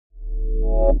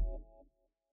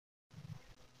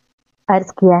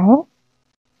अर्ज किया है,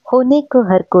 होने को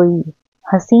हर कोई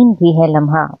हसीन भी है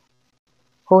लम्हा,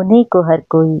 होने को हर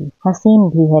कोई हसीन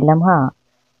भी है लम्हा,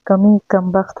 कमी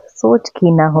कमबख्त सोच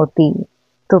की ना होती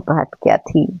तो बात क्या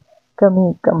थी,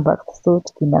 कमी कमबख्त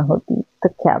सोच की ना होती तो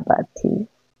क्या बात थी।